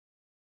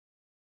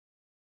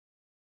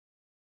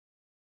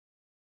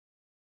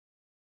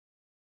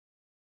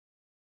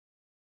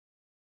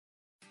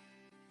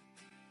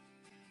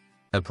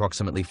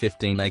Approximately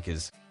 15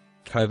 acres.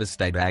 Cove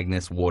Estate,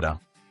 Agnes Water.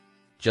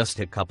 Just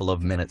a couple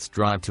of minutes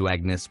drive to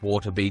Agnes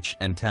Water Beach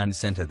and Town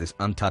Centre. This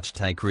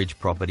untouched acreage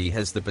property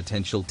has the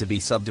potential to be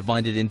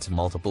subdivided into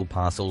multiple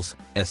parcels,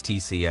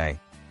 STCA.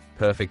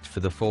 Perfect for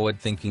the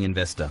forward-thinking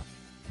investor.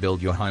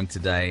 Build your home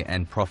today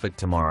and profit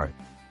tomorrow.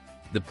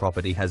 The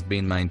property has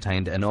been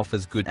maintained and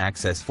offers good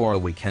access for a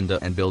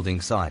weekender and building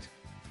site.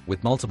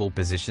 With multiple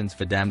positions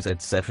for dams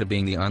etc.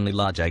 being the only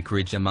large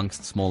acreage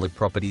amongst smaller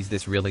properties,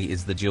 this really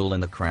is the jewel in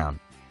the crown.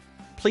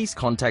 Please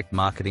contact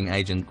marketing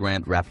agent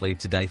Grant Rapley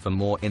today for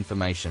more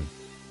information.